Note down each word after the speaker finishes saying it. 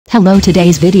Hello,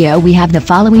 today's video we have the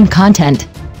following content.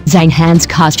 Zhang Han's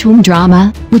costume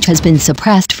drama, which has been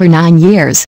suppressed for 9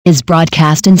 years, is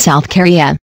broadcast in South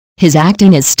Korea. His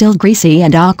acting is still greasy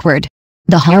and awkward.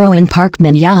 The heroine Park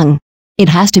Min-young. It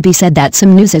has to be said that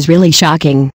some news is really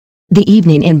shocking. The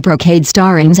Evening in Brocade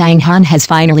starring Zhang Han has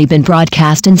finally been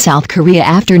broadcast in South Korea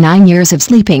after 9 years of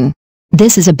sleeping.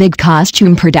 This is a big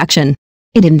costume production.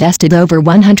 It invested over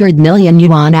 100 million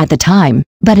yuan at the time,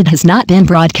 but it has not been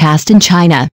broadcast in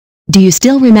China. Do you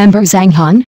still remember Zhang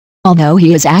Han? Although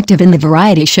he is active in the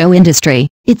variety show industry,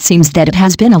 it seems that it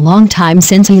has been a long time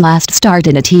since he last starred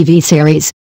in a TV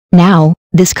series. Now,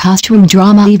 this costume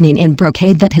drama Evening in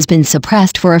Brocade that has been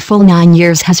suppressed for a full 9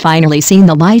 years has finally seen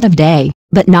the light of day,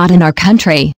 but not in our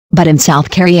country, but in South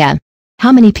Korea.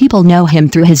 How many people know him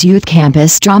through his youth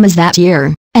campus dramas that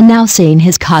year, and now seeing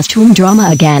his costume drama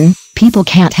again, people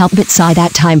can't help but sigh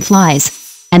that time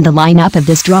flies. And the lineup of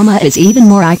this drama is even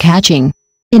more eye-catching.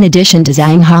 In addition to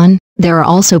Zhang Han, there are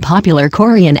also popular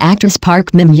Korean actress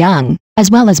Park Min-young,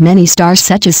 as well as many stars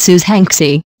such as Soo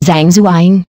Hang-si, Zhang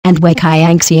Zuoying, and Wei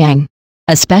Kyang-siang.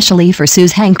 Especially for Soo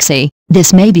Hang-si,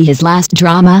 this may be his last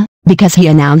drama, because he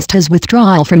announced his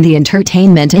withdrawal from the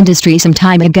entertainment industry some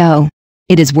time ago.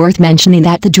 It is worth mentioning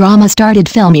that the drama started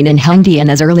filming in Hongdae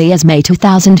as early as May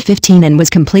 2015 and was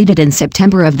completed in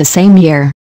September of the same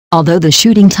year. Although the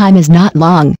shooting time is not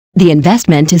long, the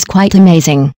investment is quite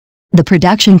amazing. The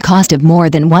production cost of more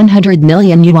than 100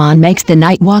 million yuan makes The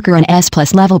Night Walker an S+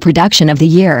 level production of the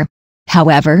year.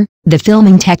 However, the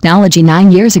filming technology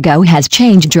 9 years ago has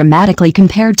changed dramatically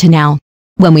compared to now.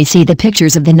 When we see the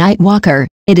pictures of The Night Walker,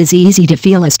 it is easy to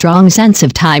feel a strong sense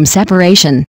of time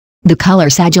separation. The color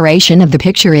saturation of the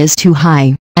picture is too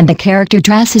high, and the character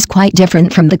dress is quite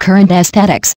different from the current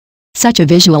aesthetics. Such a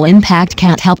visual impact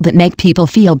can't help but make people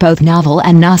feel both novel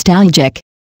and nostalgic.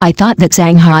 I thought that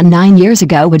Zhang Han 9 years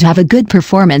ago would have a good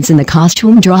performance in the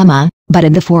costume drama, but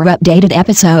in the 4 updated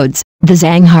episodes, the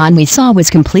Zhang Han we saw was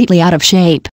completely out of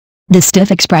shape. The stiff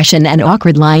expression and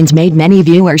awkward lines made many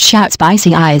viewers shout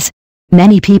spicy eyes.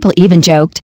 Many people even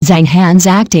joked, Zhang Han's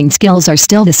acting skills are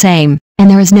still the same, and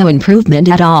there is no improvement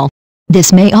at all.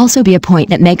 This may also be a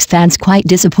point that makes fans quite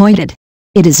disappointed.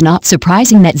 It is not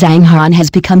surprising that Zhang Han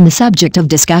has become the subject of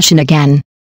discussion again.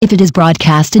 If it is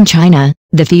broadcast in China,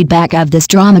 the feedback of this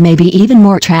drama may be even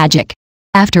more tragic.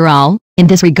 After all, in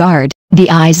this regard,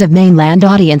 the eyes of mainland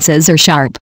audiences are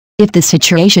sharp. If the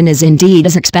situation is indeed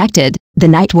as expected, The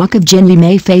Night Walk of Jinyi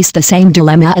may face the same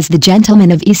dilemma as The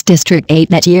Gentleman of East District 8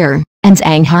 that year, and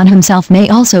Zhang Han himself may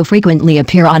also frequently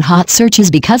appear on hot searches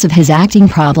because of his acting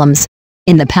problems.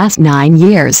 In the past 9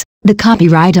 years, the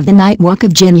copyright of The Night Walk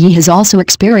of Jinyi has also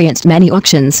experienced many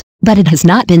auctions, but it has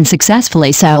not been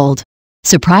successfully sold.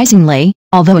 Surprisingly,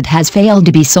 although it has failed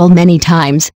to be sold many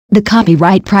times, the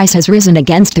copyright price has risen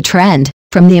against the trend,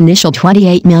 from the initial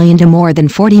 28 million to more than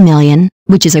 40 million,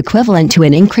 which is equivalent to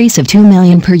an increase of 2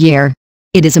 million per year.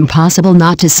 It is impossible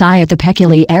not to sigh at the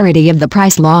peculiarity of the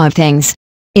price law of things.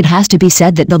 It has to be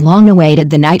said that the long-awaited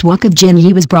The Night Walk of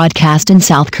Jinyi was broadcast in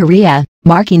South Korea,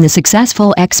 marking the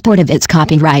successful export of its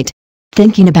copyright.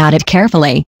 Thinking about it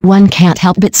carefully, one can't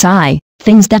help but sigh.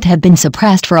 Things that have been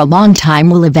suppressed for a long time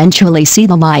will eventually see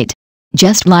the light.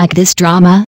 Just like this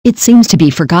drama, it seems to be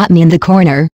forgotten in the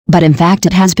corner, but in fact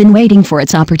it has been waiting for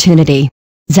its opportunity.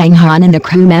 Zhang Han and the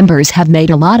crew members have made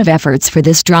a lot of efforts for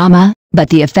this drama, but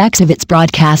the effects of its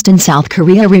broadcast in South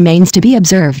Korea remains to be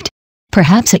observed.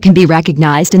 Perhaps it can be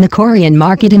recognized in the Korean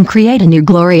market and create a new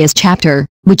glorious chapter,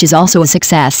 which is also a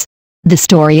success. The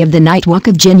story of The Night Walk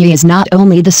of Jinyi is not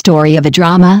only the story of a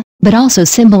drama, but also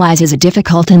symbolizes a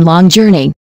difficult and long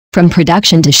journey. From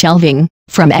production to shelving,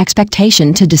 from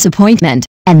expectation to disappointment,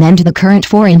 and then to the current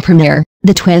foreign premiere,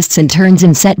 the twists and turns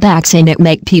and setbacks in it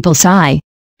make people sigh.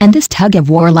 And this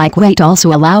tug-of-war-like weight also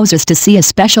allows us to see a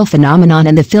special phenomenon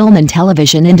in the film and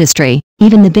television industry.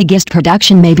 Even the biggest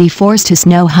production may be forced to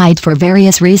snow hide for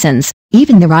various reasons.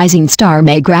 Even the rising star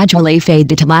may gradually fade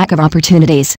due to lack of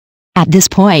opportunities. At this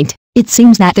point, it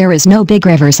seems that there is no big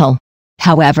reversal.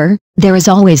 However, there is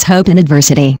always hope in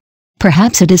adversity.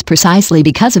 Perhaps it is precisely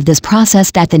because of this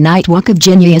process that The Night Walk of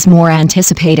Jinyi is more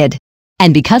anticipated.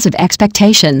 And because of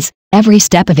expectations, every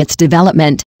step of its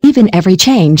development, even every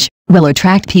change, will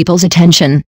attract people's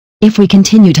attention. If we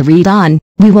continue to read on,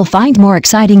 we will find more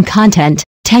exciting content,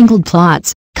 tangled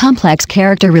plots, complex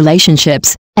character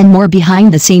relationships, and more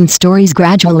behind-the-scenes stories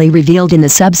gradually revealed in the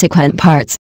subsequent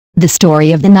parts. The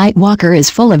story of The Night Walker is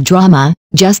full of drama,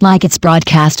 just like its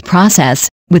broadcast process,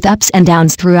 with ups and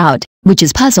downs throughout, which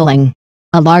is puzzling.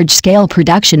 A large-scale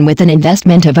production with an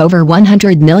investment of over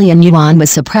 100 million yuan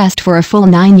was suppressed for a full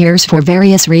 9 years for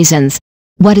various reasons.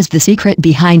 What is the secret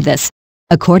behind this?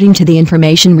 According to the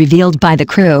information revealed by the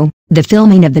crew, the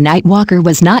filming of The Nightwalker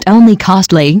was not only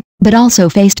costly, but also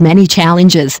faced many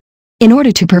challenges. In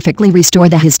order to perfectly restore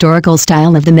the historical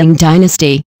style of the Ming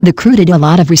Dynasty, the crew did a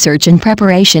lot of research and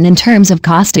preparation in terms of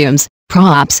costumes,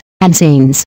 props, and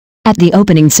scenes. At the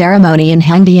opening ceremony in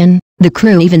Hangdian, the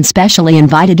crew even specially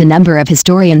invited a number of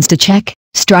historians to check,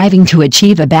 striving to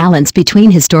achieve a balance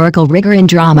between historical rigor and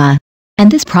drama.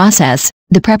 And this process,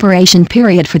 the preparation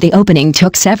period for the opening,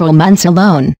 took several months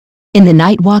alone. In The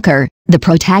Nightwalker, the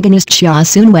protagonist Xia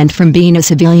Sun went from being a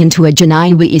civilian to a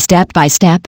genuine Wei step by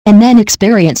step, and then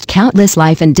experienced countless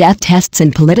life and death tests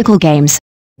and political games.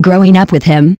 Growing up with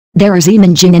him, there are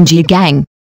Zeman Jin and Ji Gang.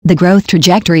 The growth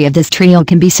trajectory of this trio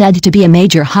can be said to be a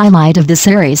major highlight of the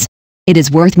series. It is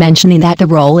worth mentioning that the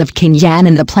role of King Yan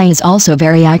in the play is also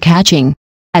very eye-catching.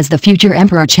 As the future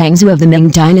Emperor Chengzu of the Ming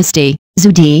Dynasty,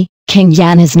 Zhu Di, King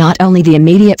Yan is not only the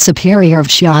immediate superior of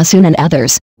Xia Sun and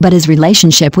others, but his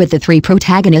relationship with the three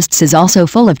protagonists is also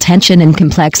full of tension and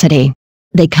complexity.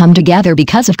 They come together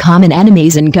because of common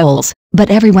enemies and goals, but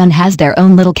everyone has their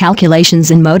own little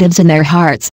calculations and motives in their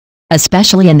hearts.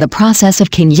 Especially in the process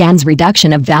of King Yan's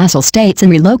reduction of vassal states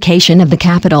and relocation of the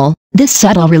capital, this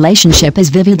subtle relationship is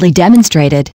vividly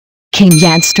demonstrated. King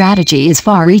Yan's strategy is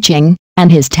far-reaching, and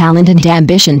his talent and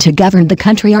ambition to govern the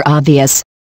country are obvious.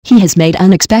 He has made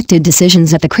unexpected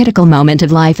decisions at the critical moment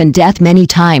of life and death many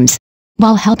times.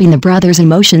 While helping the brothers'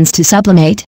 emotions to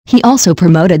sublimate, he also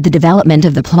promoted the development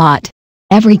of the plot.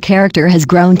 Every character has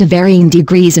grown to varying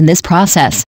degrees in this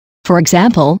process. For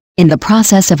example, in the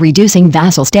process of reducing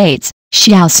vassal states,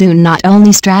 Xiao Sun not only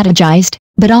strategized,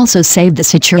 but also saved the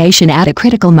situation at a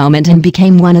critical moment and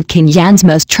became one of King Yan's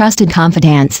most trusted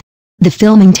confidants. The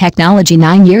filming technology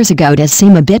 9 years ago does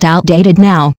seem a bit outdated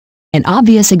now. An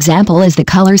obvious example is the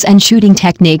colors and shooting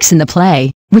techniques in the play,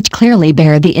 which clearly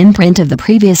bear the imprint of the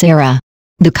previous era.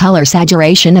 The color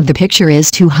saturation of the picture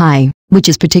is too high, which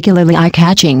is particularly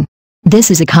eye-catching. This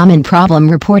is a common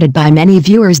problem reported by many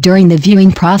viewers during the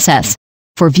viewing process.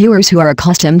 For viewers who are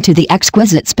accustomed to the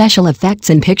exquisite special effects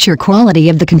and picture quality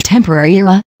of the contemporary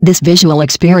era, this visual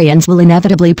experience will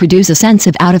inevitably produce a sense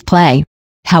of out of play.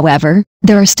 However,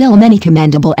 there are still many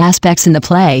commendable aspects in the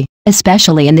play,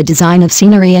 especially in the design of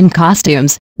scenery and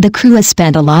costumes. The crew has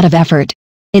spent a lot of effort.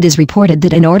 It is reported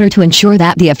that in order to ensure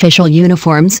that the official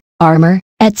uniforms, armor,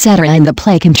 etc. in the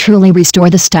play can truly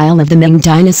restore the style of the Ming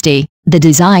Dynasty, the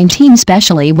design team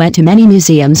specially went to many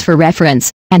museums for reference,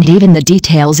 and even the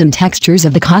details and textures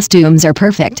of the costumes are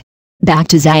perfect. Back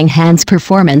to Zhang Han's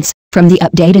performance. From the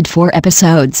updated 4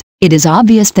 episodes, it is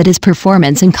obvious that his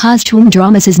performance in costume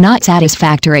dramas is not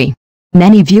satisfactory.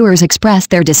 Many viewers expressed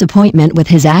their disappointment with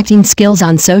his acting skills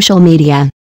on social media.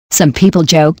 Some people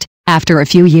joked, after a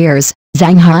few years,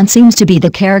 Zhang Han seems to be the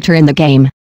character in the game.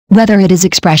 Whether it is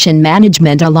expression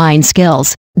management or line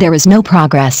skills, there is no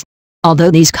progress.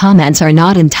 Although these comments are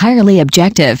not entirely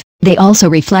objective, they also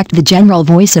reflect the general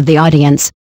voice of the audience.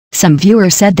 Some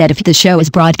viewers said that if the show is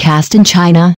broadcast in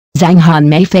China, Zhang Han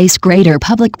may face greater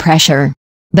public pressure.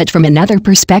 But from another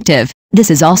perspective, this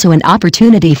is also an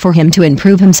opportunity for him to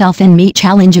improve himself and meet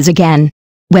challenges again.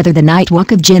 Whether The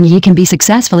Nightwalk of Jin Yi can be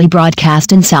successfully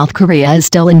broadcast in South Korea is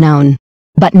still unknown.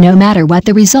 But no matter what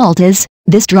the result is,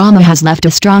 this drama has left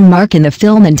a strong mark in the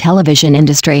film and television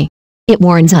industry. It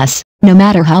warns us, no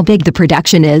matter how big the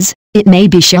production is, it may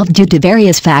be shelved due to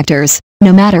various factors.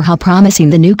 No matter how promising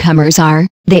the newcomers are,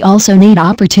 they also need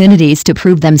opportunities to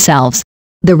prove themselves.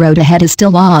 The road ahead is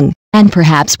still long, and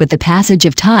perhaps with the passage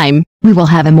of time, we will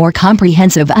have a more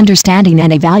comprehensive understanding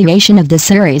and evaluation of this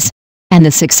series. And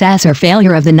the success or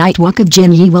failure of The Nightwalk of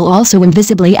Jin Yi will also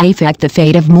invisibly affect the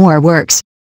fate of more works.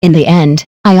 In the end,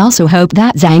 I also hope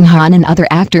that Zhang Han and other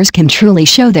actors can truly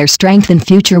show their strength in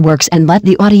future works and let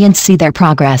the audience see their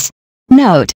progress.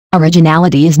 Note: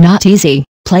 originality is not easy.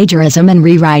 Plagiarism and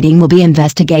rewriting will be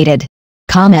investigated.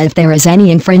 If there is any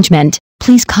infringement,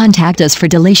 please contact us for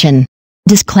deletion.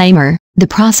 Disclaimer: the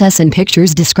process and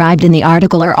pictures described in the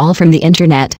article are all from the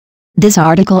internet. This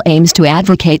article aims to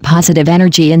advocate positive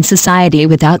energy in society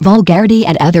without vulgarity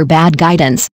and other bad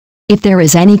guidance. If there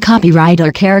is any copyright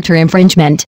or character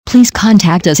infringement, please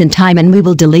contact us in time and we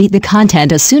will delete the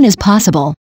content as soon as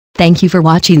possible. Thank you for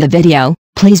watching the video.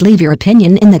 Please leave your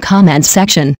opinion in the comments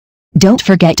section. Don't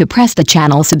forget to press the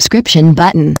channel subscription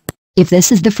button. If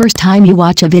this is the first time you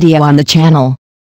watch a video on the channel,